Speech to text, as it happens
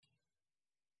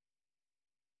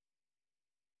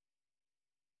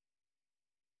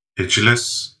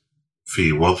اجلس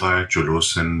في وضع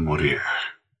جلوس مريح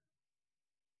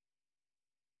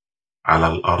على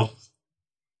الأرض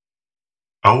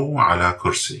أو على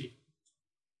كرسي،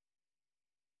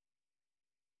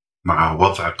 مع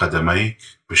وضع قدميك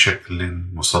بشكل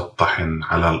مسطح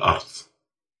على الأرض،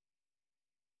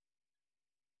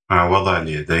 مع وضع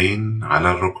اليدين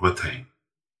على الركبتين،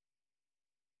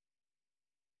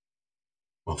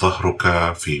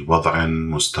 وظهرك في وضع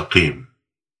مستقيم،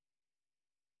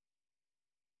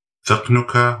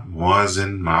 ذقنك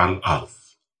موازن مع الأرض.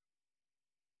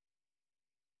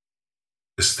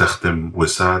 استخدم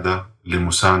وسادة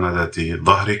لمساندة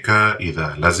ظهرك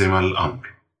إذا لزم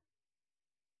الأمر.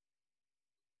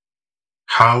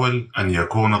 حاول أن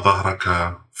يكون ظهرك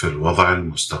في الوضع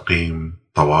المستقيم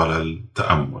طوال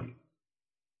التأمل.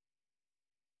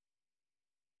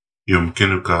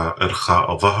 يمكنك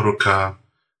إرخاء ظهرك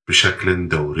بشكل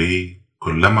دوري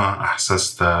كلما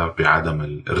أحسست بعدم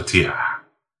الارتياح.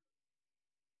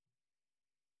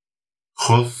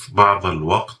 خذ بعض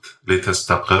الوقت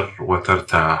لتستقر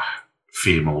وترتاح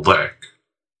في موضعك.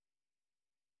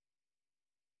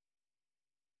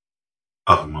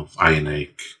 أغمض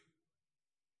عينيك.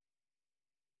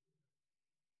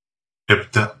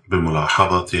 ابدأ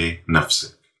بملاحظة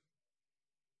نفسك.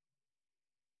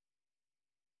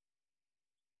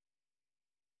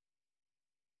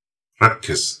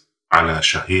 ركز على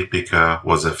شهيقك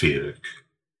وزفيرك.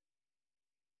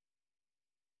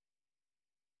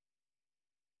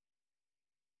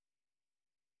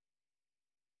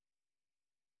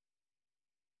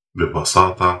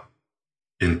 ببساطة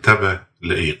انتبه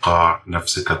لإيقاع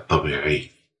نفسك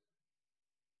الطبيعي.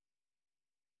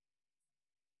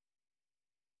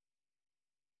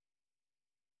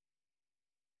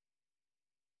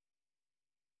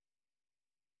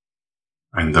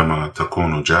 عندما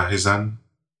تكون جاهزا،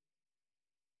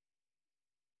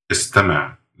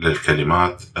 استمع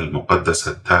للكلمات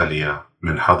المقدسة التالية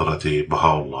من حضرة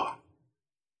بهاء الله.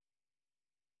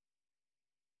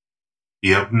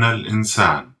 يا ابن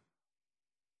الإنسان،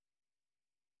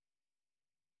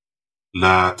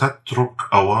 لا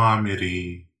تترك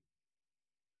أوامري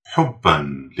حبا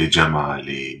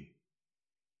لجمالي،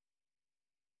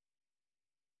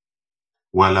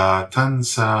 ولا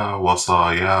تنسى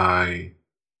وصاياي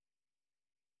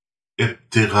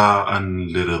ابتغاء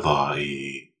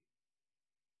لرضائي.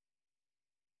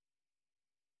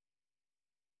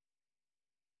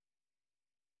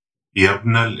 يا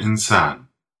ابن الإنسان،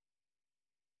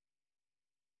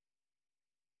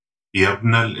 يا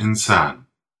ابن الإنسان،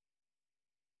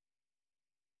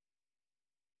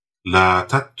 لا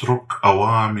تترك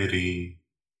أوامري،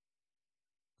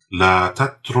 لا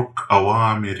تترك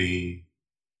أوامري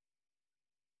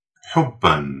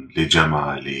حبا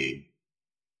لجمالي،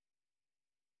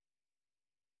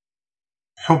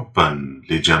 حبا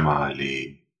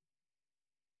لجمالي،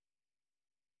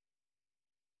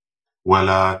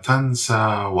 ولا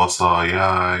تنسى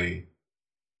وصاياي،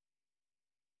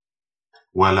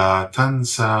 ولا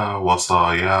تنسى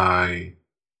وصاياي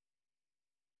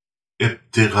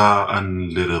ابتغاء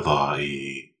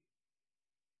لرضائي،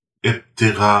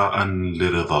 ابتغاء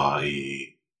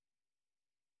لرضائي.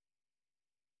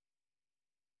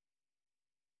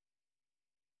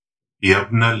 يا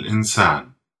ابن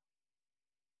الإنسان،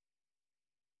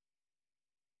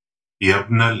 يا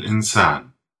ابن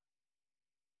الإنسان،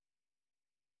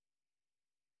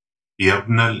 يا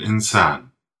ابن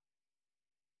الإنسان،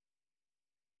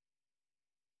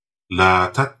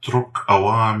 لا تترك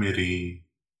أوامري،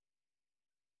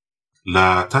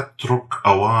 لا تترك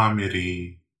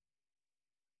أوامري،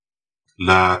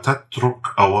 لا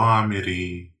تترك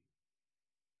أوامري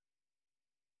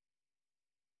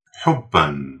حبا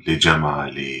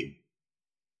لجمالي،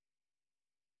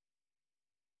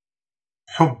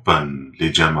 حبا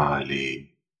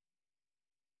لجمالي،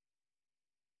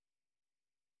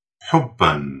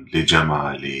 حبا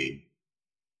لجمالي،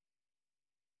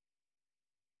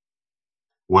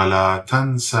 ولا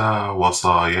تنسى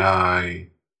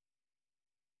وصاياي،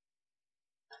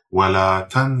 ولا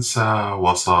تنسى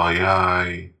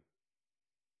وصاياي،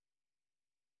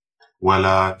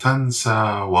 ولا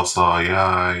تنسى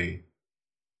وصاياي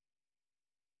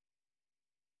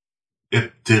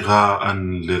ابتغاء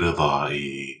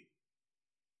لرضائي،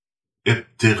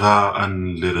 ابتغاء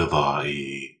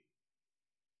لرضائي،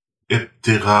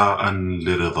 ابتغاء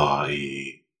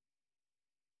لرضائي.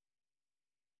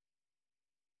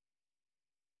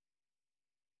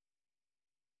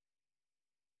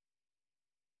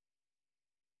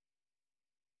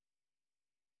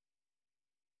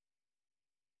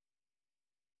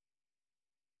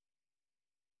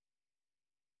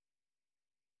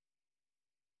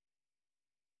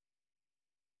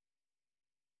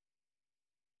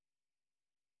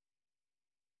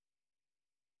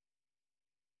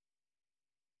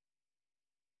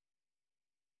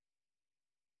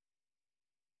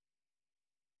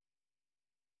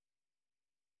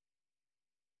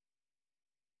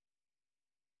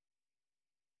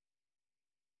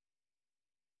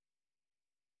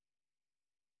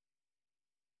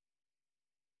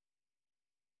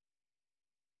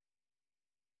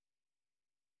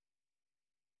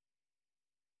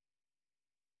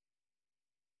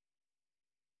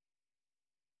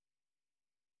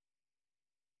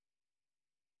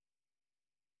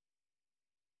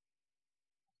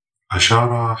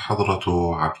 أشار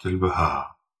حضرة عبد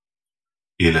البهاء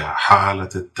إلى حالة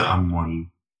التأمل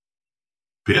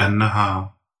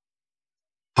بأنها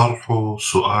طرح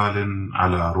سؤال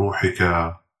على روحك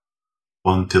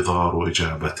وانتظار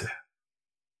إجابته.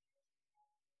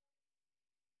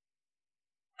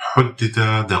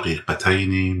 حدد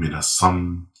دقيقتين من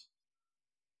الصمت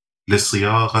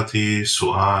لصياغة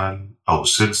سؤال أو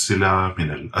سلسلة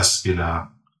من الأسئلة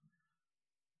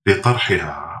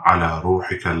لطرحها على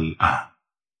روحك الآن.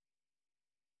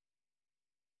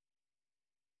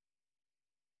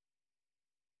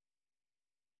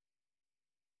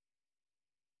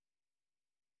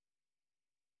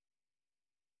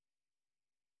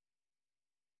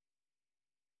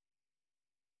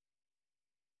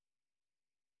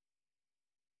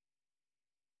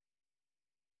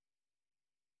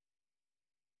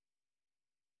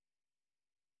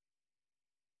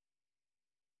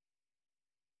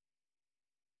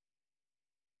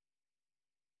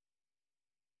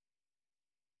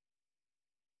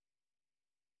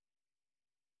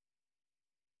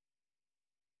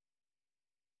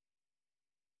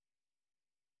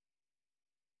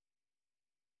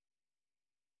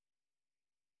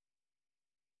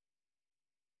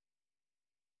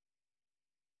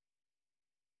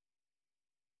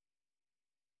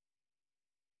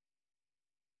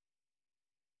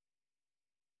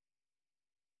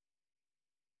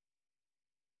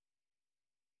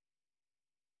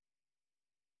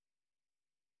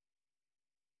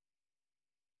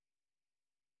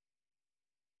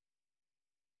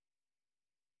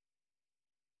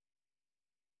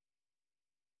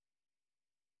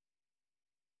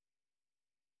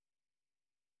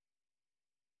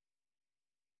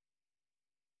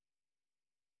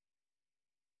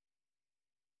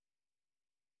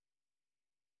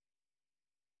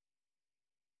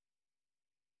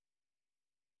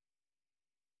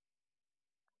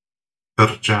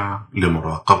 ارجع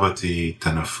لمراقبة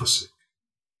تنفسك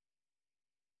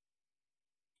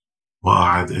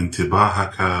وأعد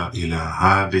انتباهك إلى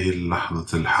هذه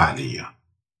اللحظة الحالية.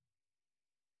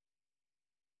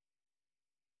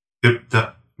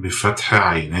 ابدأ بفتح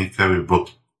عينيك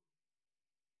ببطء.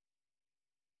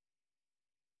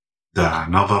 دع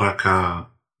نظرك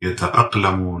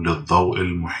يتأقلم للضوء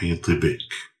المحيط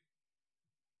بك.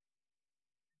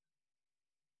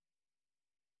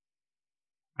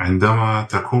 عندما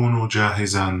تكون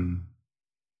جاهزا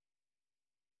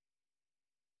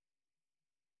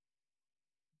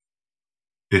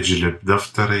اجلب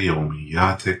دفتر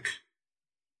يومياتك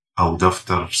أو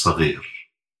دفتر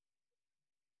صغير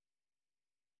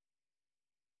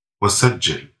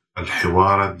وسجل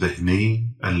الحوار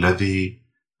الذهني الذي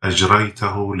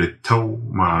أجريته للتو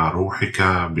مع روحك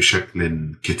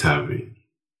بشكل كتابي.